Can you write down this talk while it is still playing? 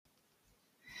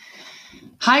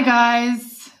Hi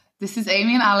guys, this is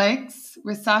Amy and Alex.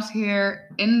 We're sat here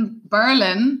in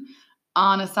Berlin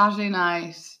on a Saturday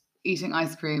night eating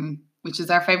ice cream, which is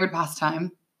our favourite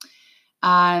pastime.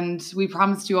 And we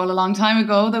promised you all a long time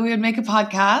ago that we would make a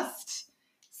podcast.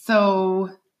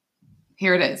 So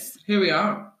here it is. Here we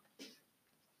are.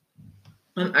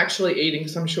 I'm actually eating,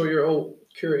 because I'm sure you're all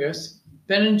curious,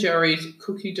 Ben & Jerry's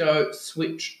cookie dough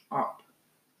switch up.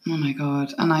 Oh my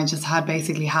God. And I just had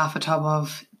basically half a tub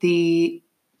of the,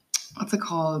 what's it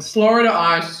called? Florida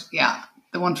Ice. Yeah,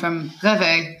 the one from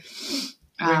Reve.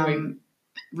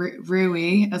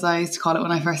 Rui, as I used to call it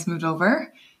when I first moved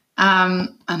over.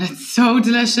 And it's so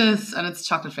delicious, and it's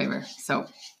chocolate flavour. So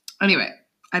anyway,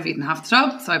 I've eaten half the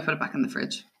tub, so I put it back in the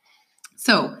fridge.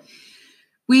 So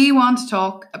we want to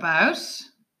talk about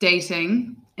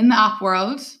dating in the app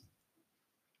world.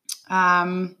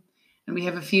 And we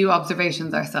have a few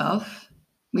observations ourselves.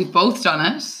 We've both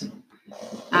done it.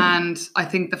 And I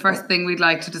think the first thing we'd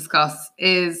like to discuss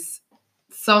is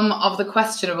some of the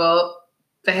questionable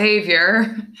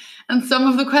behaviour and some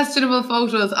of the questionable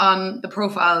photos on the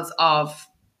profiles of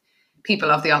people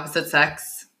of the opposite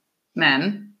sex,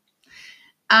 men.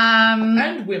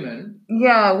 And women.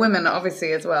 Yeah, women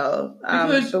obviously as well.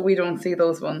 But we don't see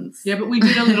those ones. Yeah, but we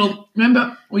did a little,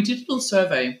 remember, we did a little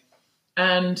survey.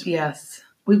 And yes,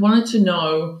 we wanted to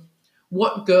know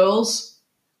what girls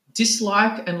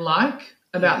dislike and like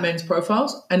about men's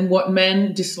profiles and what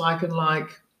men dislike and like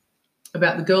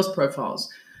about the girls' profiles.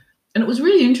 And it was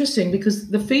really interesting because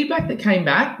the feedback that came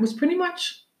back was pretty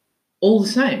much all the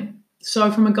same.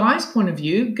 So from a guy's point of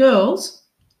view, girls,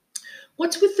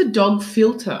 what's with the dog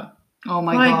filter? Oh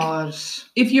my God.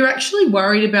 If you're actually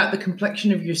worried about the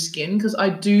complexion of your skin, because I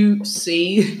do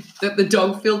see that the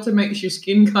dog filter makes your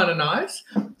skin kind of nice,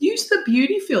 use the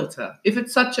beauty filter if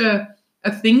it's such a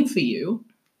thing for you.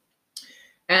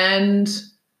 And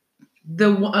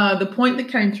the point that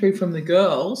came through from the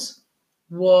girls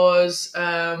was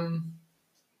the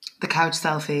couch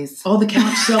selfies. Oh, the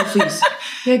couch selfies.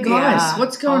 Yeah, guys,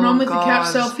 what's going on with the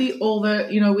couch selfie? All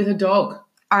the, with a dog.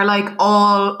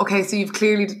 Are okay, so you've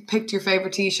clearly picked your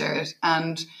favourite t-shirt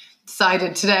and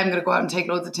decided today I'm going to go out and take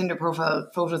loads of Tinder profile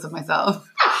photos of myself.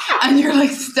 And you're like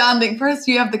standing, first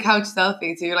you have the couch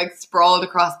selfie, so you're like sprawled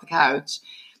across the couch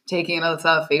taking a little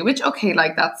selfie, which, okay,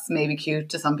 like that's maybe cute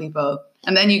to some people.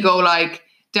 And then you go like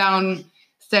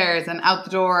downstairs and out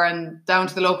the door and down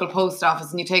to the local post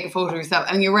office and you take a photo of yourself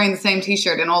and you're wearing the same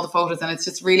t-shirt in all the photos and it's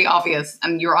just really obvious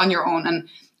and you're on your own. And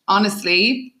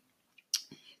honestly,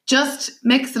 just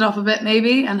mix it up a bit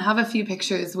maybe and have a few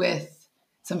pictures with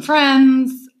some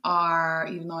friends, or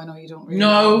even though I know you don't really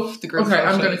love the group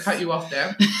photos. I'm going to cut you off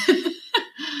there.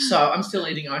 So I'm still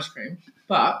eating ice cream,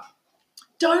 but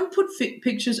don't put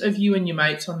pictures of you and your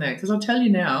mates on there, because I'll tell you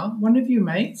now, one of your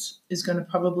mates is going to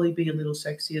probably be a little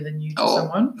sexier than you to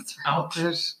someone. That's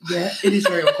awkward. Yeah, it is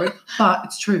very awkward, but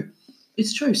it's true.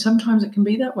 It's true. Sometimes it can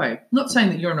be that way. I'm not saying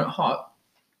that you're not hot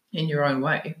in your own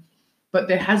way, but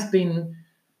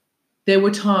there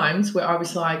were times where I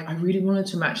was like, I really wanted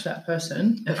to match that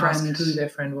person and ask who their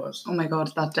friend was. Oh my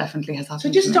God, that definitely has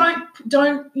happened. So just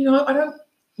don't,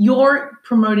 you're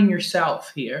promoting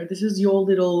yourself here. This is your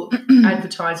little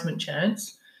advertisement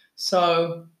chance.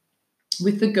 So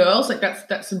with the girls, like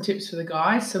that's some tips for the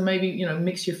guys. So maybe,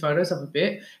 mix your photos up a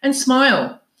bit and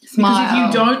smile. Because if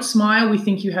you don't smile, we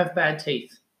think you have bad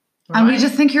teeth. And we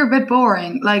just think you're a bit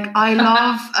boring. Like I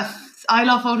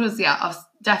love photos, of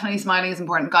definitely smiling is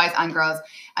important, guys and girls.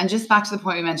 And just back to the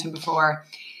point we mentioned before.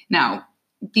 Now,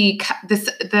 the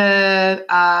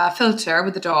filter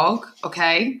with the dog,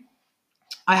 okay,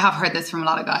 I have heard this from a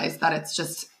lot of guys that it's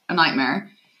just a nightmare.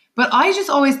 But I just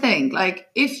always think, like,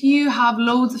 if you have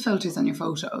loads of filters on your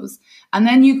photos and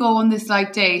then you go on this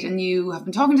like date and you have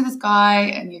been talking to this guy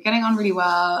and you're getting on really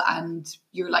well and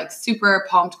you're like super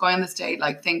pumped going on this date,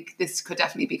 like think this could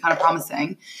definitely be kind of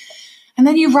promising. And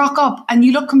then you rock up and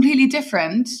you look completely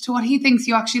different to what he thinks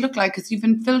you actually look like because you've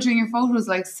been filtering your photos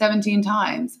like 17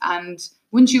 times. And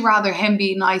wouldn't you rather him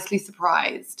be nicely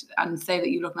surprised and say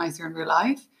that you look nicer in real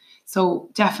life? So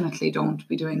definitely don't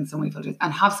be doing so many filters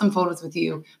and have some photos with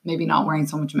you, maybe not wearing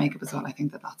so much makeup as well. I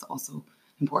think that that's also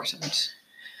important.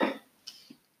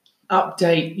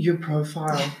 Update your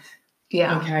profile.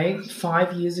 Yeah. Okay.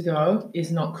 5 years ago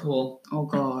is not cool. Oh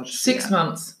God. 6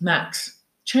 months max.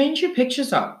 Change your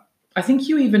pictures up. I think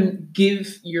you even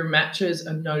give your matches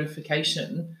a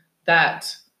notification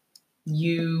that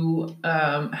you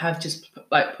have just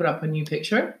put up a new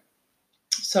picture.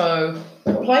 So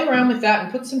play around with that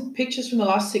and put some pictures from the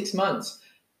last 6 months.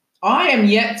 I am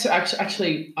yet to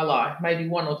actually, I lie, maybe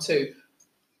one or two.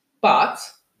 But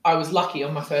I was lucky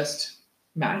on my first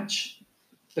match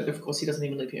but of course he doesn't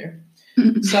even live here.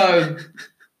 So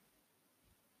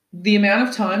the amount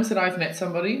of times that I've met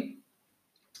somebody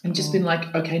and just been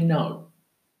like, okay, no.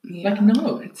 Yeah, like,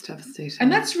 no. It's devastating.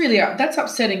 And that's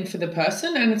upsetting for the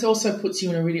person, and it also puts you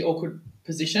in a really awkward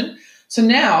position. So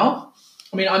now,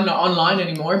 I mean, I'm not online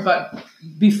anymore, but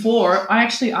before I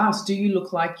actually asked, do you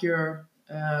look like your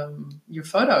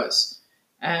photos?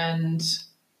 And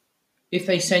if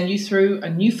they send you through a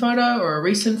new photo or a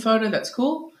recent photo, that's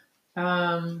cool.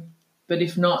 But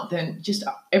if not, then just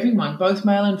everyone, both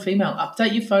male and female,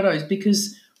 update your photos,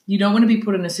 because you don't want to be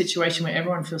put in a situation where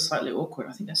everyone feels slightly awkward.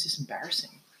 I think that's just embarrassing.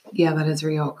 Yeah, that is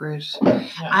really awkward. Yeah.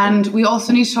 And we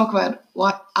also need to talk about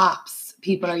what apps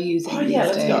people are using these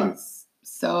let's days. go.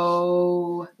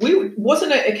 So We worked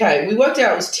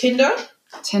out it was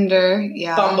Tinder,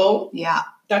 yeah. Bumble. Yeah.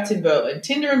 That's in Berlin.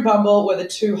 Tinder and Bumble were the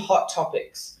two hot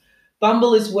topics.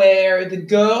 Bumble is where the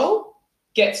girl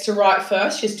gets to write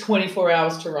first. She has 24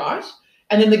 hours to write.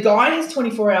 And then the guy has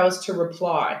 24 hours to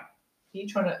reply.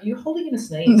 You're holding in a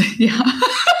sneeze. Yeah.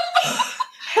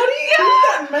 How do you do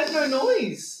that and make no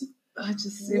noise?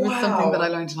 It was something that I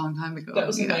learned a long time ago. That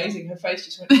was amazing. Her face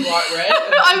just went bright red.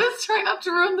 I was trying not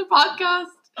to ruin the podcast.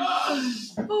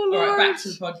 Oh, Lord. All right, back to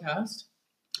the podcast.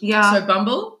 Yeah. So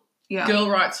Bumble, yeah. girl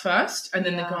writes first, and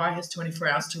then the guy has 24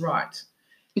 hours to write.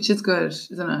 Which is good,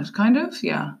 isn't it? Kind of,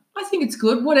 yeah. I think it's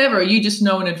good. Whatever. You just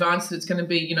know in advance that it's going to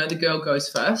be, the girl goes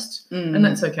first, and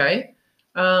that's okay.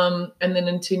 And then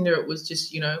in Tinder, it was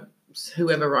just,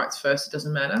 whoever writes first, it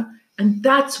doesn't matter. And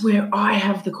that's where I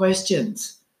have the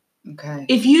questions. Okay.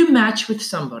 If you match with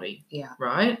somebody,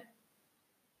 right,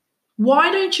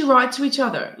 why don't you write to each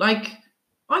other? Like,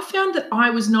 I found that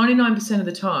I was 99% of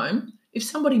the time, if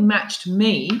somebody matched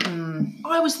me,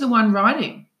 I was the one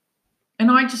writing.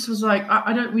 And I just was like,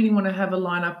 I don't really want to have a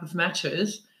lineup of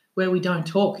matches where we don't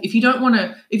talk. If you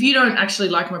don't actually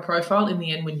like my profile in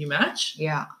the end when you match,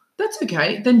 that's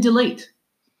okay. Then delete.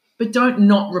 But don't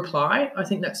not reply. I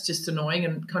think that's just annoying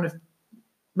and kind of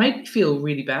made me feel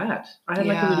really bad. I had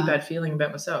like a really bad feeling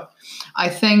about myself. I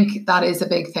think that is a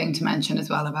big thing to mention as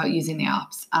well about using the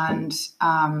apps. And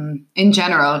in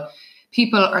general,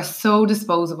 people are so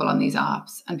disposable on these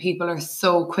apps, and people are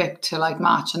so quick to like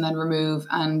match and then remove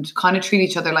and kind of treat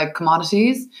each other like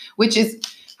commodities, which is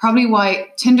probably why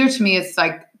Tinder to me is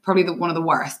like probably one of the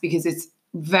worst, because it's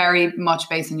very much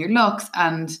based on your looks,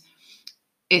 and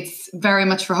it's very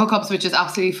much for hookups, which is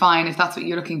absolutely fine if that's what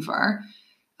you're looking for.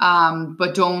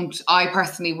 But I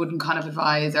personally wouldn't kind of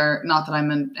advise, or not that I'm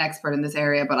an expert in this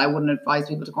area, but I wouldn't advise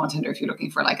people to go on Tinder if you're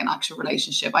looking for like an actual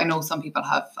relationship. I know a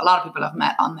lot of people have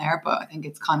met on there, but I think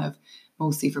it's kind of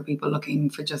mostly for people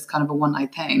looking for just kind of a one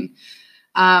night thing.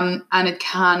 And it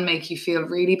can make you feel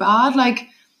really bad. Like,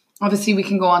 obviously we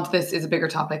can go on to this is a bigger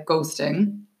topic,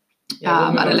 ghosting,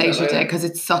 at a later date, because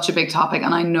it's such a big topic.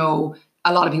 And I know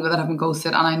a lot of people that have been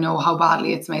ghosted, and I know how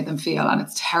badly it's made them feel, and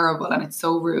it's terrible and it's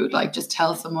so rude. Like, just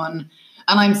tell someone,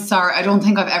 and I'm sorry, I don't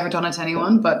think I've ever done it to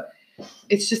anyone, but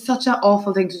it's just such an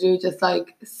awful thing to do. Just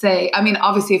like say, I mean,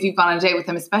 obviously if you've gone on a date with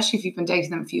them, especially if you've been dating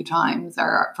them a few times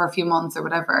or for a few months or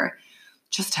whatever,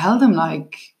 just tell them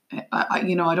like, I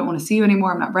don't want to see you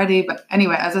anymore. I'm not ready. But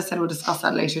anyway, as I said, we'll discuss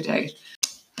that later date.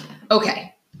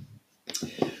 Okay.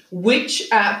 Which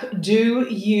app do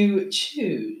you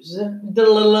choose?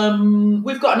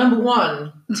 We've got number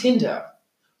 1, Tinder.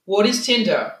 What is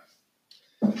Tinder?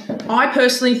 I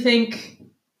personally think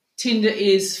Tinder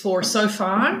is for so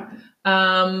far,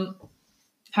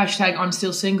 hashtag I'm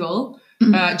still single,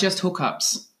 just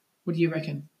hookups. What do you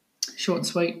reckon? Short and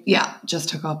sweet? Yeah,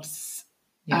 just hookups.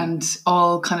 Yeah. And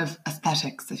all kind of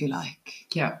aesthetics, if you like.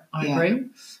 Yeah, I agree.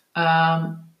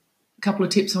 A couple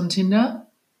of tips on Tinder.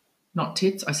 Not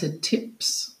tits, I said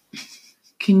tips.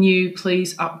 Can you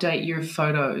please update your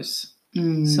photos? So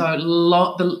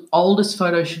the oldest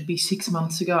photo should be 6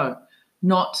 months ago,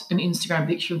 not an Instagram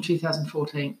picture from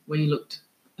 2014 where you looked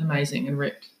amazing and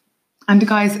ripped. And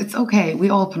guys, it's okay. We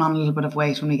all put on a little bit of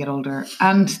weight when we get older,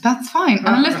 and that's fine.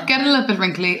 And let's get a little bit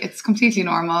wrinkly. It's completely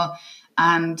normal,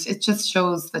 and it just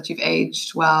shows that you've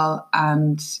aged well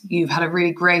and you've had a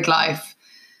really great life.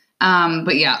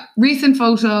 But yeah, recent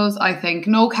photos, I think,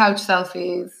 no couch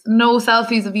selfies, no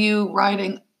selfies of you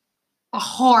riding a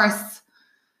horse.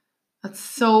 That's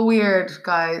so weird,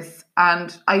 guys.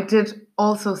 And I did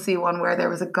also see one where there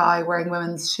was a guy wearing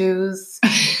women's shoes.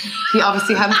 He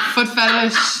obviously had a foot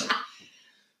fetish,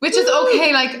 which is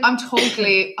okay. Like,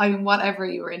 I'm whatever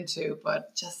you were into,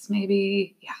 but just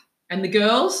maybe, yeah. And the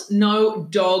girls, no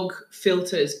dog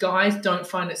filters. Guys don't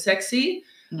find it sexy.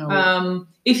 No.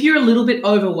 If you're a little bit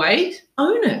overweight,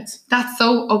 own it. That's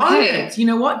so Own okay. it. You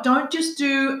know what? Don't just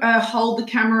hold the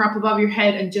camera up above your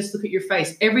head and just look at your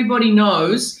face. Everybody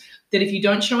knows that if you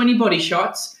don't show any body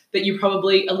shots, that you're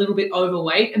probably a little bit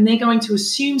overweight, and they're going to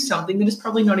assume something that is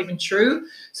probably not even true.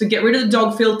 So get rid of the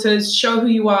dog filters, show who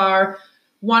you are,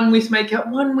 one with makeup,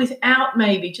 one without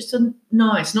maybe, just a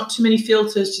nice, not too many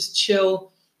filters, just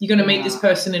chill. You're going to meet this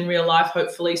person in real life,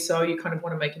 hopefully, so you kind of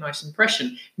want to make a nice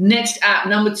impression. Next app,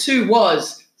 number 2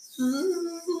 was...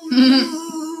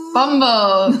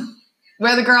 Bumble,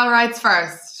 where the girl writes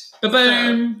first.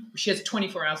 Boom. She has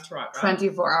 24 hours to write, right?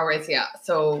 24 hours, yeah.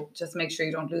 So just make sure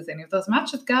you don't lose any of those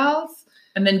matches, gals.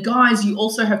 And then, guys, you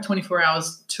also have 24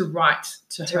 hours to write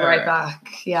to her. Write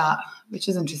back, yeah, which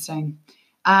is interesting.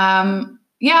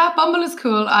 Yeah, Bumble is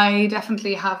cool. I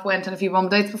definitely have went on a few Bumble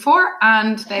dates before,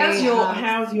 and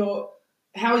how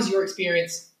is your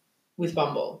experience with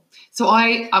Bumble? So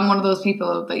I'm one of those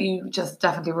people that you just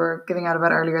definitely were giving out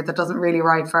about earlier that doesn't really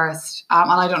write first,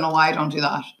 and I don't know why I don't do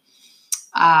that.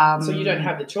 So you don't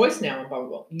have the choice now on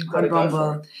Bumble. You've got to go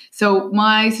Bumble. For it. So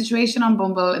my situation on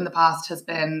Bumble in the past has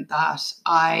been that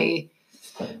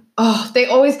they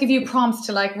always give you prompts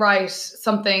to like write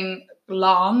something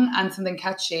long and something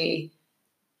catchy,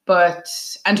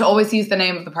 and to always use the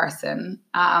name of the person.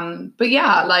 But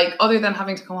yeah, like other than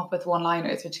having to come up with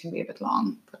one-liners, which can be a bit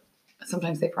long, but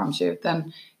sometimes they prompt you,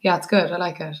 then yeah, it's good. I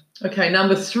like it. Okay,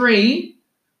 number 3.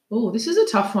 Oh, this is a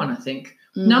tough one, I think.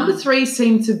 Number 3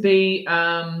 seemed to be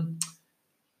OkCupid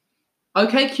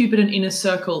and Inner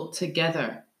Circle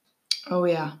together. Oh,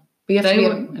 yeah. But you have to be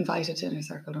invited to Inner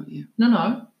Circle, don't you?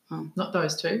 No. Oh. Not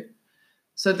those two.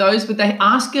 So those, but they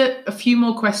ask it a few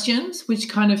more questions, which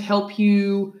kind of help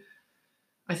you,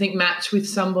 I think, match with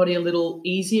somebody a little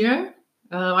easier.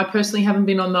 I personally haven't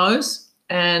been on those,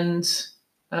 and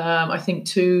I think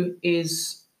 2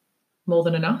 is more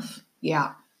than enough.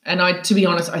 Yeah. And to be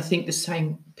honest, I think the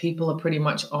same people are pretty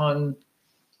much on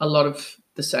a lot of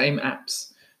the same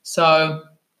apps. So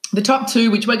the top 2,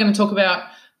 which we're going to talk about,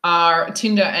 are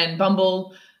Tinder and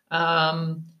Bumble.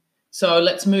 So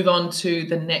let's move on to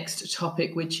the next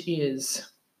topic, which is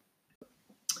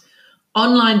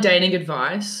online dating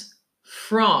advice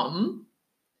from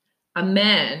a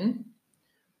man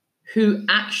who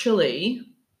actually,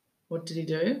 what did he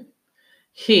do?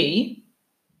 He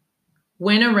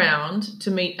went around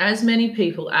to meet as many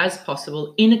people as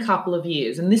possible in a couple of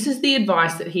years. And this is the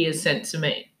advice that he has sent to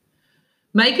me.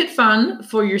 Make it fun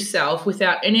for yourself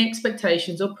without any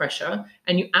expectations or pressure,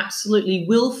 and you absolutely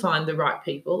will find the right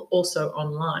people also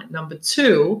online. Number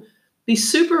 2, be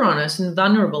super honest and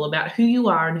vulnerable about who you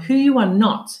are and who you are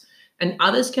not, and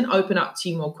others can open up to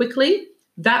you more quickly.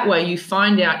 That way you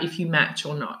find out if you match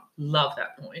or not. Love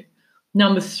that point.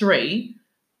 Number 3,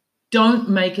 don't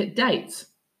make it dates,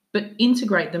 but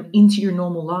integrate them into your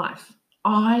normal life.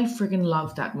 I friggin'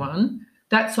 love that one.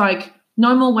 That's like,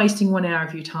 no more wasting 1 hour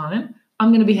of your time. I'm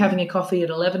going to be having a coffee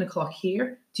at 11 o'clock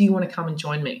here. Do you want to come and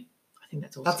join me? I think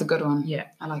that's awesome. That's a good one. Yeah.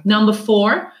 I like that. Number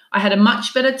 4, I had a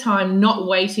much better time not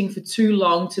waiting for too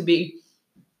long to be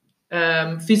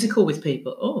physical with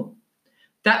people. Oh,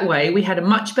 that way we had a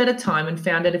much better time and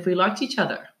found out if we liked each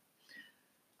other.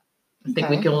 I think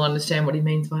we can all understand what he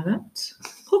means by that.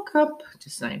 Hook up,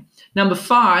 just saying. Number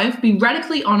 5, be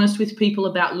radically honest with people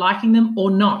about liking them or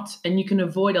not, and you can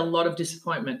avoid a lot of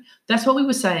disappointment. That's what we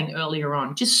were saying earlier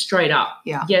on, just straight up,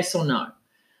 yes or no.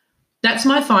 That's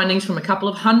my findings from a couple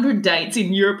of 100 dates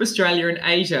in Europe, Australia, and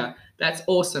Asia. That's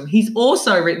awesome. He's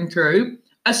also written through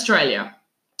Australia.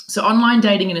 So online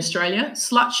dating in Australia,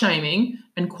 slut shaming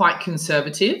and quite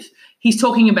conservative. He's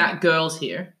talking about girls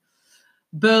here.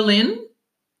 Berlin,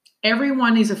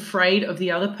 everyone is afraid of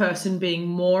the other person being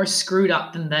more screwed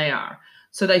up than they are.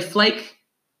 So they flake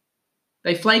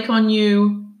on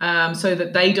you so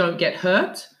that they don't get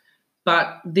hurt,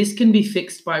 but this can be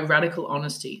fixed by radical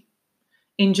honesty.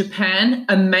 In Japan,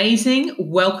 amazing,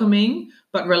 welcoming,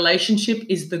 but relationship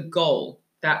is the goal.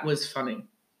 That was funny.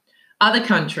 Other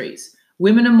countries,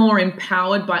 women are more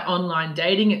empowered by online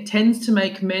dating. It tends to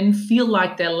make men feel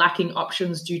like they're lacking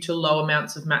options due to low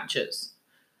amounts of matches.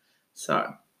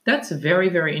 So that's very,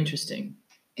 very interesting.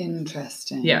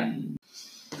 Interesting. Yeah.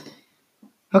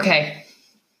 Okay.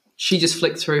 She just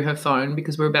flicked through her phone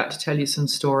because we're about to tell you some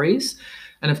stories.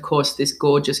 And, of course, this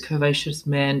gorgeous, curvaceous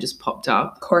man just popped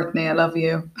up. Courtney, I love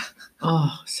you.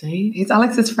 Oh, see? He's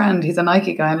Alex's friend. He's a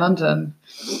Nike guy in London.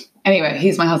 Anyway,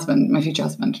 he's my husband, my future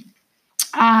husband.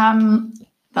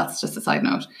 That's just a side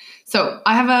note. So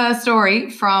I have a story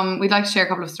we'd like to share a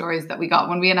couple of stories that we got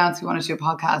when we announced we wanted to do a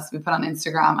podcast. We put on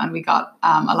Instagram and we got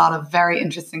a lot of very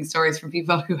interesting stories from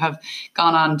people who have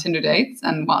gone on Tinder dates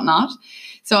and whatnot.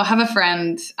 So I have a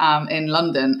friend in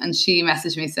London and she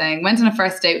messaged me saying, went on a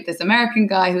first date with this American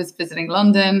guy who was visiting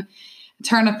London,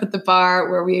 turned up at the bar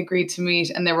where we agreed to meet.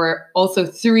 And there were also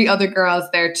 3 other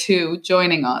girls there too,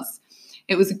 joining us.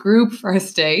 It was a group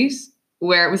first date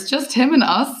where it was just him and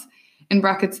us. In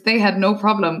brackets, they had no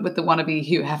problem with the wannabe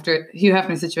Hugh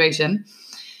Hefner situation.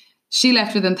 She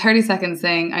left within 30 seconds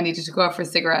saying, I needed to go out for a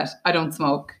cigarette. I don't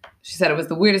smoke. She said it was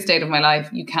the weirdest date of my life.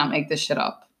 You can't make this shit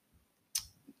up.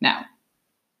 Now,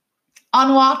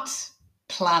 on what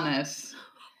planet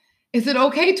is it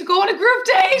okay to go on a group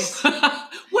date?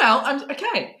 Well,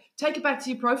 okay. Take it back to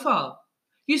your profile.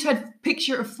 You just had a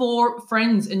picture of 4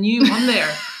 friends and you on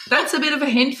there. That's a bit of a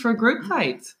hint for a group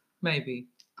date, maybe.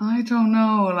 I don't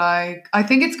know. Like, I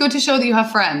think it's good to show that you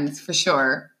have friends, for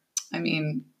sure. I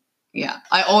mean, yeah.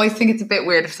 I always think it's a bit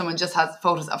weird if someone just has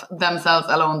photos of themselves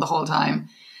alone the whole time.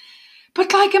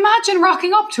 But, like, imagine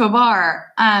rocking up to a bar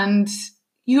and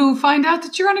you find out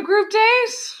that you're on a group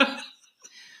date.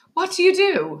 What do you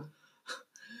do?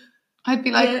 I'd be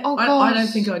like, Yeah, oh, God. I don't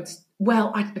think I'd...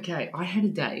 Well, I had a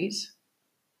date.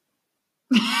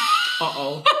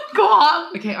 Uh-oh. Go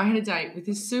on. Okay, I had a date with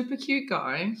this super cute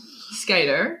guy,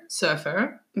 skater,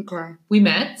 surfer. Okay. We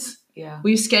met. Yeah.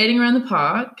 We were skating around the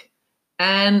park,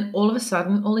 and all of a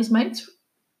sudden, all his mates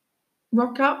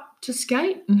rock up to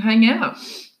skate and hang out.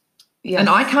 Yes. And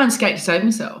I can't skate to save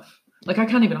myself. Like, I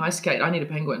can't even ice skate. I need a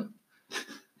penguin.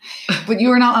 But you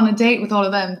were not on a date with all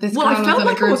of them. Well, I felt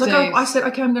like I was. Like, I said,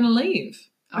 okay, I'm going to leave.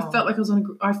 Oh. I felt like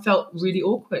I felt really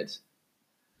awkward.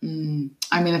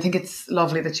 I mean, I think it's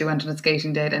lovely that you went on a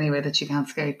skating date anyway, that you can't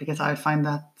skate, because I would find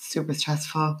that super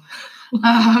stressful.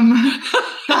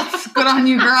 That's good on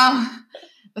you, girl.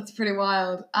 That's pretty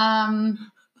wild.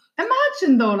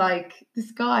 Imagine though, like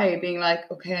this guy being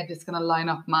like, okay, I'm just going to line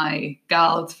up my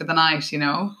gals for the night, you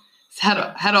know,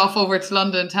 head off over to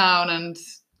London town and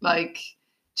like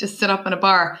just sit up in a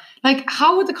bar. Like,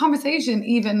 how would the conversation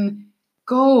even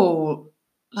go?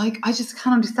 Like, I just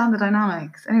can't understand the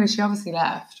dynamics. Anyway, she obviously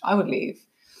left. I would leave.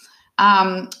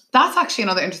 That's actually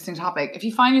another interesting topic. If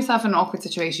you find yourself in an awkward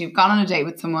situation, you've gone on a date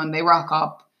with someone, they rock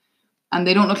up and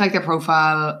they don't look like their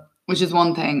profile, which is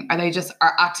one thing. Or they just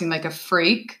are acting like a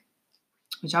freak,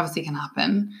 which obviously can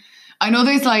happen. I know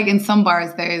there's like in some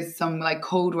bars, there's some like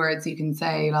code words you can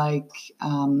say, like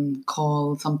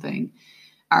call something.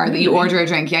 Or that you order a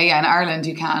drink. Yeah. In Ireland,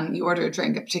 you order a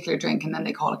drink, a particular drink, and then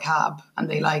they call a cab and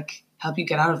they like help you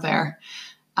get out of there.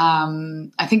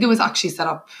 I think it was actually set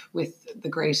up with the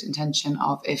great intention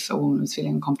of if a woman was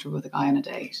feeling uncomfortable with a guy on a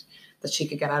date, that she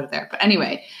could get out of there. But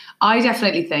anyway, I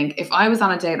definitely think if I was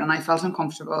on a date and I felt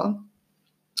uncomfortable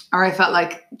or I felt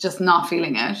like just not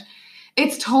feeling it,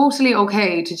 it's totally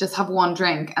okay to just have one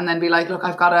drink and then be like, look,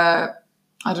 I've got a,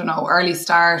 I don't know, early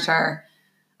start, or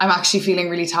I'm actually feeling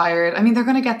really tired. I mean, they're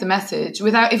going to get the message.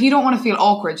 If you don't want to feel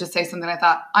awkward, just say something like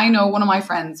that. I know one of my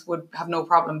friends would have no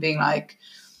problem being like,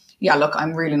 yeah, look,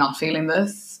 I'm really not feeling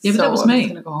this. Yeah, but so that was I'm me.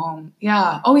 just going to go home.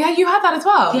 Yeah. Oh, yeah, you had that as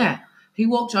well. Yeah. He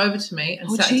walked over to me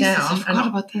and sat Jesus, down. I forgot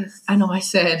about this. And I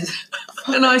said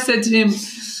to him,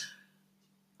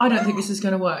 I don't think this is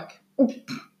going to work.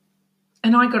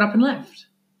 And I got up and left.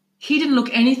 He didn't look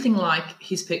anything like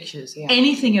his pictures,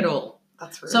 anything at all.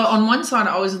 That's rude. So on one side,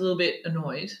 I was a little bit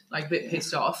annoyed, like a bit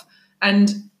pissed off,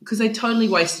 and because they totally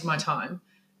wasted my time.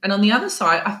 And on the other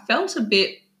side, I felt a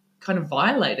bit kind of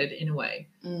violated in a way,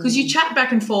 because you chat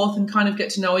back and forth and kind of get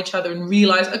to know each other and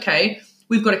realize, okay,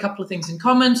 we've got a couple of things in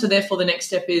common. So therefore, the next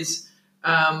step is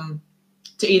to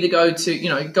either go over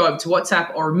to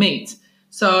WhatsApp or meet.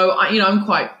 So I'm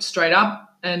quite straight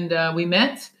up, and we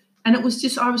met, and I was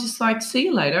just like, see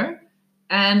you later.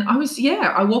 And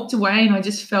I walked away and I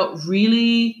just felt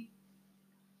really,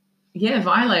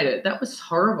 violated. That was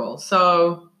horrible.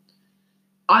 So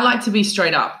I like to be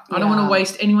straight up. I don't want to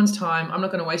waste anyone's time. I'm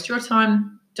not going to waste your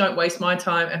time. Don't waste my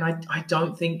time. And I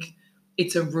don't think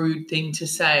it's a rude thing to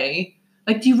say.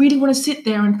 Like, do you really want to sit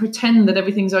there and pretend that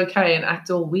everything's okay and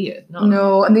act all weird?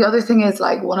 No. And the other thing is,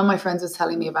 like, one of my friends was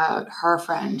telling me about her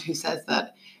friend who says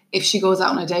that if she goes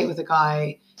out on a date with a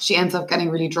guy, she ends up getting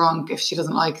really drunk if she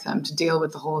doesn't like them to deal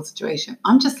with the whole situation.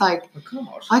 I'm just like, oh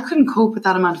God. I couldn't cope with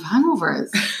that amount of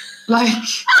hangovers. Like,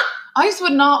 I just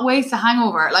would not waste a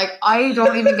hangover. Like, I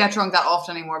don't even get drunk that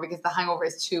often anymore because the hangover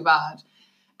is too bad.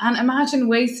 And imagine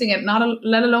wasting it,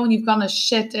 let alone you've gone on a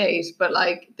shit date, but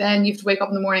like then you have to wake up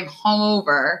in the morning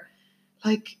hungover.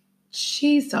 Like,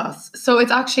 Jesus. So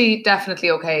it's actually definitely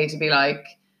okay to be like,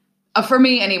 For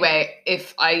me anyway,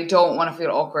 if I don't want to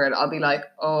feel awkward, I'll be like,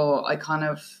 oh, I kind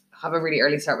of have a really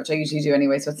early start, which I usually do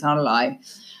anyway, so it's not a lie.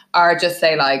 Or just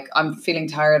say like, I'm feeling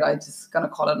tired, I'm just going to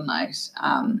call it a night.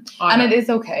 And it is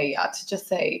okay, to just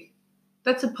say.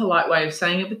 That's a polite way of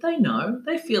saying it, but they know,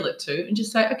 they feel it too, and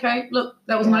just say, okay, look,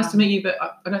 that was nice to meet you, but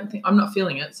I'm not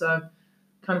feeling it, so I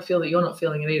kind of feel that you're not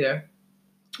feeling it either.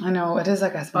 I know, it is, I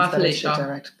guess. Bye, Felicia.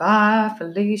 Direct. Bye,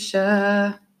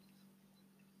 Felicia.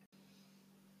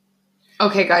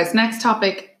 Okay, guys, next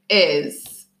topic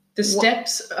is... the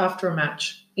steps after a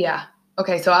match. Yeah.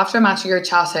 Okay, so after a match, you're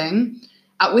chatting.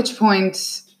 At which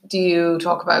point do you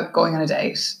talk about going on a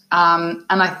date? And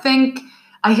I think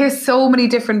I hear so many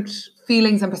different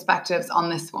feelings and perspectives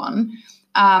on this one.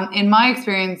 In my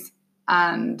experience,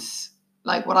 and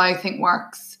like what I think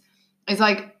works, is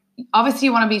like, obviously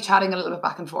you want to be chatting a little bit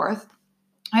back and forth.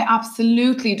 I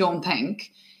absolutely don't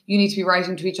think you need to be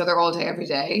writing to each other all day, every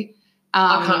day.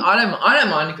 I don't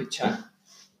mind a good chat.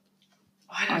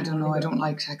 I don't know. I don't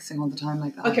like texting all the time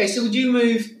like that. Okay, so would you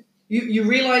move... You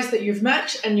realise that you've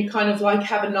matched and you kind of like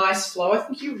have a nice flow. I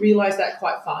think you realise that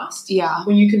quite fast. Yeah.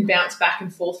 When you can bounce back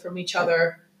and forth from each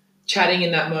other chatting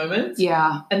in that moment.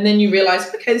 Yeah. And then you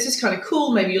realise, okay, this is kind of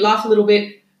cool. Maybe you laugh a little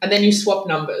bit and then you swap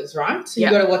numbers, right? So you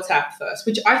go to WhatsApp first,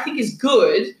 which I think is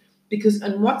good because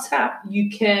on WhatsApp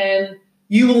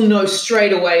you will know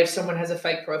straight away if someone has a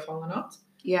fake profile or not.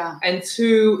 Yeah. And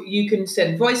two, you can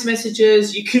send voice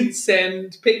messages, you can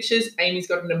send pictures. Amy's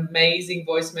got an amazing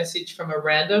voice message from a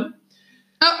random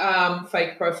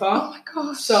fake profile. Oh my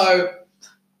gosh. So,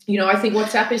 I think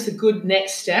WhatsApp is the good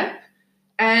next step.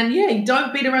 And yeah, you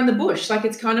don't beat around the bush. Like,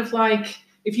 it's kind of like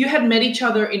if you had met each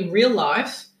other in real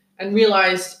life and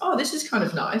realized, oh, this is kind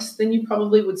of nice, then you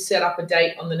probably would set up a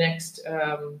date on the next,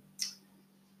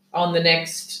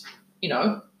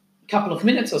 couple of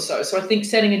minutes or so. So I think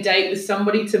setting a date with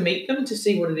somebody to meet them, to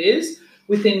see what it is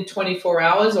within 24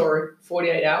 hours or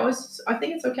 48 hours, I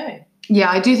think it's okay.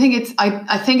 Yeah, I do think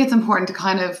I think it's important to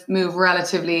kind of move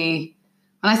relatively,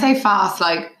 when I say fast,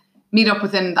 like meet up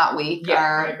within that week or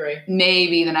I agree.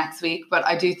 Maybe the next week. But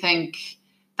I do think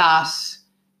that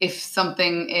if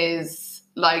something is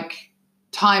like,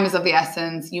 time is of the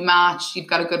essence, you match, you've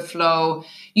got a good flow,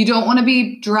 you don't want to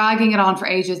be dragging it on for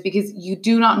ages because you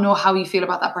do not know how you feel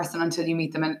about that person until you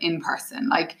meet them in person.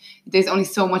 Like, there's only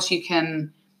so much you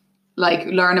can like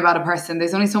learn about a person.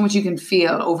 There's only so much you can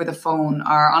feel over the phone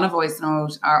or on a voice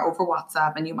note or over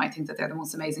WhatsApp, and you might think that they're the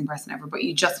most amazing person ever, but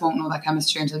you just won't know that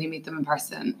chemistry until you meet them in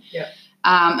person. Yeah.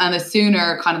 And the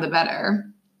sooner kind of the better.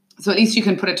 So at least you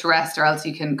can put it to rest, or else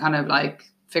you can kind of like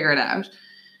figure it out.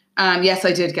 And yes,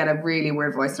 I did get a really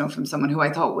weird voice note from someone who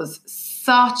I thought was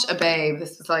such a babe.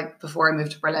 This was like before I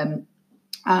moved to Berlin.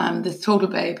 This total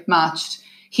babe, matched.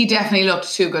 He definitely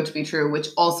looked too good to be true, which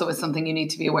also is something you need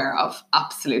to be aware of.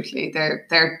 Absolutely.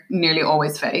 They're nearly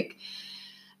always fake.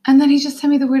 And then he just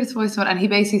sent me the weirdest voice note, and he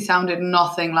basically sounded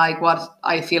nothing like what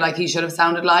I feel like he should have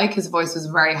sounded like. His voice was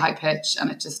very high pitched,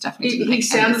 and it just definitely didn't make he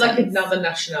sounded any like sense. another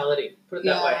nationality, put it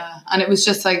that way. And it was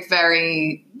just like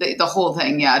the whole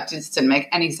thing, it just didn't make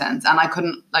any sense. And I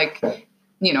couldn't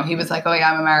he was like, oh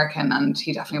yeah, I'm American, and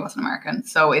he definitely wasn't American.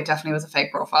 So it definitely was a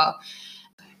fake profile.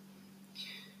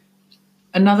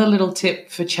 Another little tip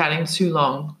for chatting too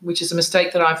long, which is a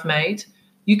mistake that I've made,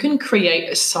 you can create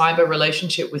a cyber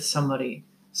relationship with somebody.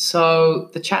 So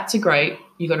the chats are great.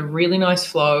 You got a really nice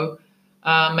flow.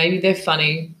 Maybe they're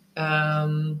funny.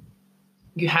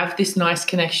 You have this nice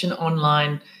connection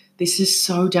online. This is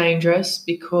so dangerous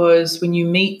because when you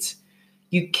meet,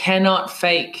 you cannot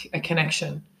fake a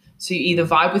connection. So you either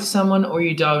vibe with someone or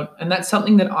you don't. And that's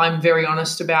something that I'm very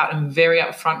honest about and very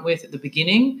upfront with at the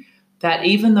beginning, that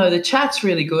even though the chat's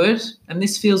really good and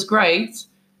this feels great,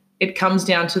 it comes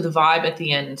down to the vibe at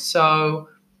the end. So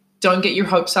don't get your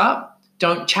hopes up.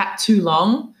 Don't chat too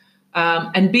long,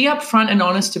 and be upfront and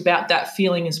honest about that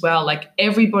feeling as well. Like,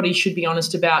 everybody should be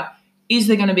honest about, is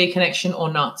there going to be a connection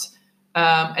or not?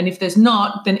 And if there's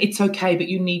not, then it's okay, but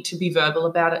you need to be verbal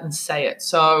about it and say it.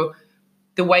 So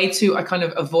the way to kind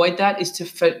of avoid that is to,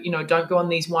 don't go on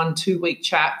these 1-2 week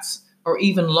chats, or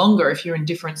even longer if you're in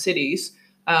different cities.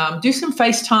 Do some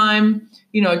FaceTime,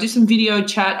 do some video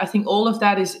chat. I think all of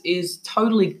that is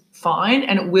totally fine,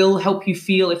 and it will help you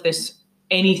feel if there's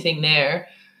anything there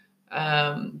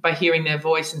by hearing their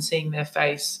voice and seeing their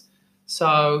face.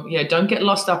 So yeah, don't get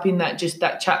lost up in that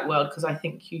chat world, because I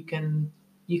think you can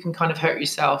kind of hurt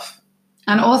yourself.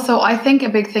 And also, I think a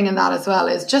big thing in that as well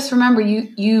is just remember,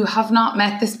 you have not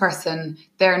met this person.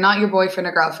 They're not your boyfriend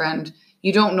or girlfriend.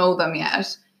 You don't know them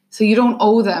yet. So you don't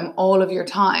owe them all of your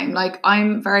time. Like,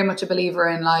 I'm very much a believer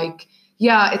in, like,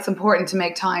 yeah, it's important to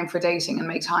make time for dating and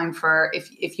make time for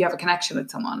if you have a connection with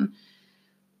someone.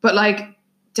 But like,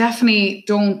 definitely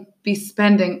don't be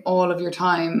spending all of your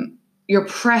time, your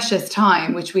precious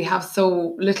time, which we have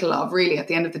so little of really at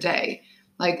the end of the day.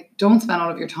 Like, don't spend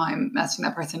all of your time messaging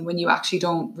that person when you actually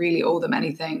don't really owe them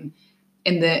anything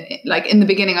in the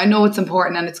beginning. I know it's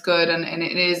important and it's good and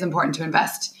it is important to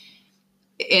invest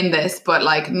in this, but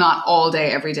like not all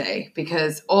day, every day,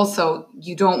 because also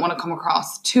you don't want to come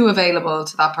across too available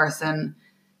to that person,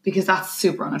 because that's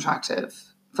super unattractive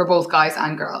for both guys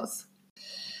and girls.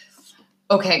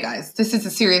 Okay, guys, this is a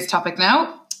serious topic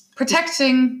now.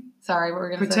 Sorry, what were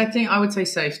we going to say? Protecting, I would say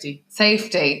safety.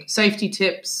 Safety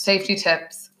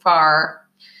tips for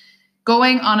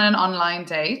going on an online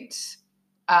date.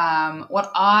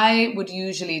 What I would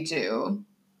usually do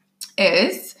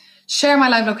is share my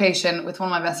live location with one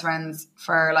of my best friends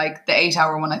for like the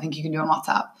 8-hour one I think you can do on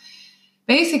WhatsApp.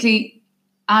 Basically,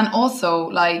 and also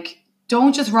like,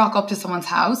 don't just rock up to someone's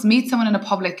house. Meet someone in a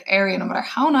public area, no matter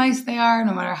how nice they are,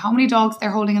 no matter how many dogs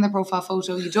they're holding in their profile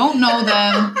photo. You don't know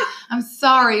them. I'm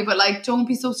sorry, but like, don't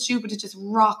be so stupid to just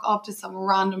rock up to some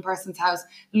random person's house.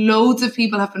 Loads of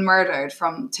people have been murdered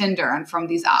from Tinder and from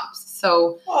these apps.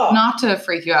 So not to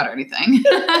freak you out or anything.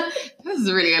 This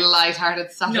is really a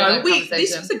lighthearted Saturday conversation.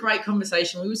 This was a great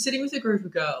conversation. We were sitting with a group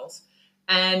of girls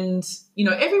and, you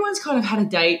know, everyone's kind of had a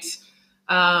date,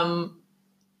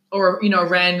 or, you know, a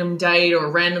random date or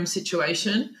a random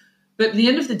situation. But at the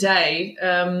end of the day,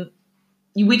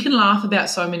 we can laugh about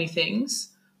so many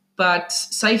things, but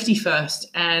safety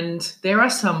first. And there are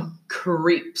some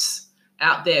creeps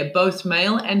out there, both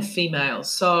male and female.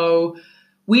 So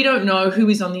we don't know who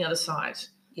is on the other side.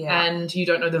 Yeah. And you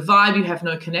don't know the vibe. You have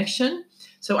no connection.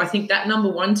 So I think that number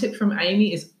one tip from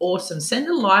Amy is awesome. Send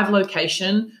a live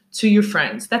location to your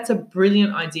friends. That's a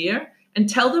brilliant idea. And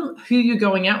tell them who you're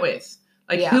going out with.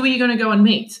 Like, who are you going to go and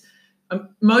meet?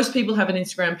 Most people have an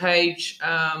Instagram page,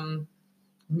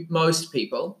 most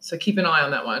people. So keep an eye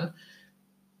on that one.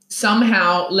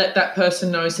 Somehow let that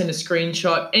person know, send a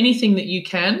screenshot, anything that you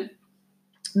can.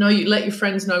 Let your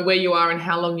friends know where you are and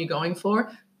how long you're going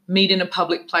for. Meet in a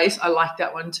public place. I like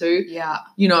that one too. Yeah.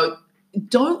 You know,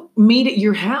 don't meet at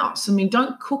your house. I mean,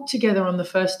 don't cook together on the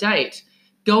first date.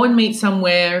 Go and meet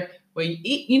somewhere where you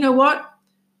eat. You know what?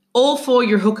 All for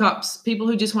your hookups, people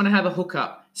who just want to have a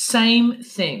hookup. Same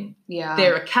thing. Yeah.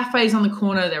 There are cafes on the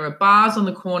corner. There are bars on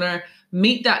the corner.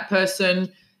 Meet that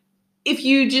person. If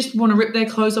you just want to rip their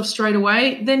clothes off straight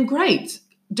away, then great.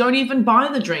 Don't even buy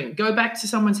the drink. Go back to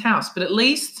someone's house. But at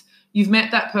least you've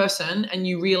met that person and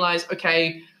you realize,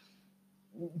 okay,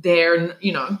 they're,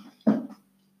 you know.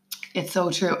 It's so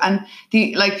true. And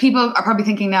people are probably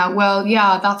thinking now, well,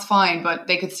 yeah, that's fine, but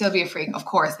they could still be a freak. Of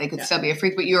course, they could still be a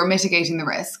freak, but you're mitigating the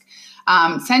risk.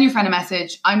 Send your friend a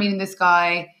message. I'm meeting this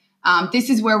guy. This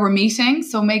is where we're meeting.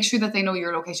 So make sure that they know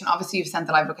your location. Obviously, you've sent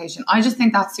the live location. I just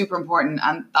think that's super important.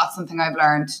 And that's something I've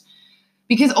learned.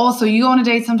 Because also, you go on a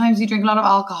date, sometimes you drink a lot of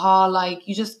alcohol. Like,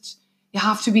 you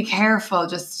have to be careful,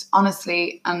 just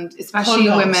honestly. And especially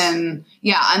women.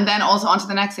 Yeah. And then also onto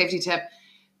the next safety tip.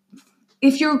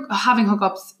 If you're having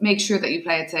hookups, make sure that you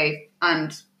play it safe.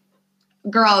 And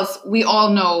girls, we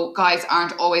all know guys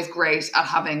aren't always great at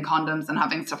having condoms and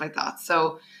having stuff like that.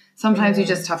 So sometimes you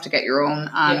just have to get your own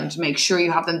and make sure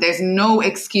you have them. There's no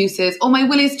excuses. Oh, my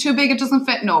willy's too big, it doesn't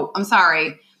fit. No, I'm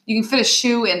sorry. You can fit a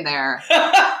shoe in there.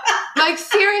 Like,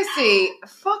 seriously,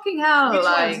 fucking hell. Which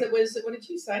like, ones? What did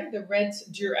you say? The red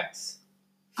Durex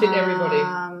fit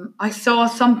everybody. I saw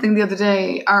something the other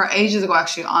day, or ages ago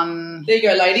actually, on there you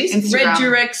go, ladies. Instagram. Red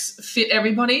Durex fit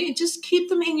everybody. Just keep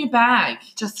them in your bag.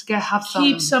 Just have some.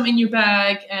 Keep some in your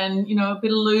bag, and you know, a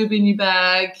bit of lube in your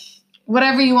bag.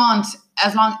 Whatever you want,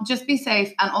 just be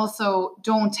safe, and also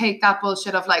don't take that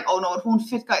bullshit of like, oh no, it won't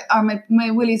fit, guys, or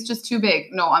my willy's just too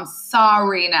big. No, I'm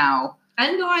sorry now.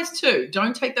 And guys too.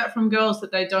 Don't take that from girls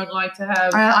that they don't like to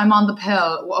have. I'm on the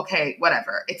pill. Okay,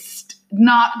 whatever. It's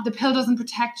not, the pill doesn't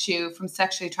protect you from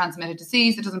sexually transmitted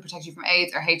disease. It doesn't protect you from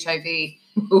AIDS or HIV.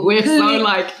 We're so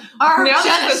like, our now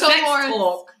genital sex warts.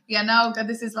 talk. Yeah, no,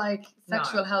 this is like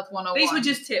sexual health 101. These were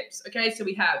just tips. Okay, so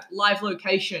we have live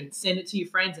location. Send it to your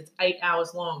friends. It's 8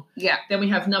 hours long. Yeah. Then we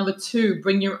have number 2,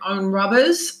 bring your own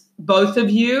rubbers, both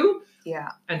of you. Yeah.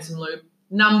 And some lube.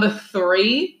 Number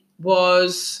 3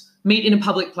 was meet in a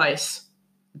public place.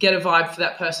 Get a vibe for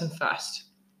that person first.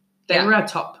 They were our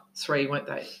top 3, weren't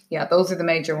they? Yeah, those are the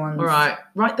major ones. All right.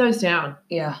 Write those down.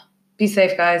 Yeah. Be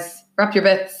safe, guys. Wrap your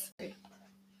bits.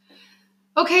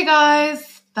 Okay,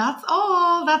 guys. That's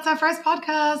all. That's our first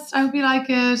podcast. I hope you like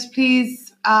it.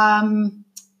 Please, I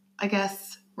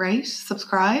guess, rate,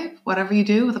 subscribe, whatever you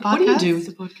do with the podcast. What do you do with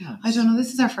the podcast? I don't know.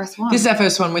 This is our first one. This is our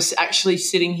first one. We're actually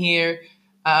sitting here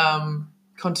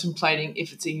contemplating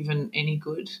if it's even any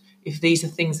good, if these are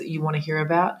things that you want to hear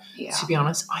about. Yeah. To be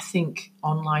honest, I think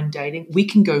online dating, we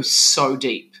can go so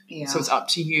deep. Yeah. So it's up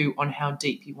to you on how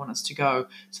deep you want us to go.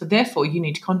 So therefore, you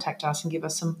need to contact us and give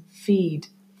us some feed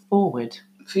forward.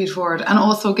 And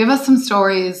also give us some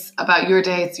stories about your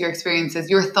dates, your experiences,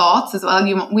 your thoughts as well.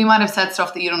 We might have said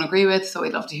stuff that you don't agree with, so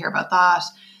we'd love to hear about that.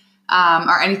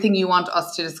 Or anything you want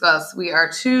us to discuss. We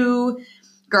are two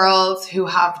girls who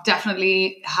have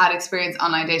definitely had experience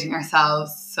online dating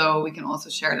ourselves, so we can also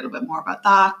share a little bit more about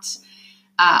that.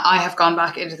 I have gone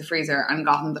back into the freezer and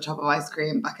gotten the top of ice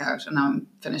cream back out, and now I'm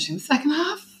finishing the second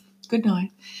half. Good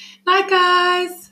night. Night, guys.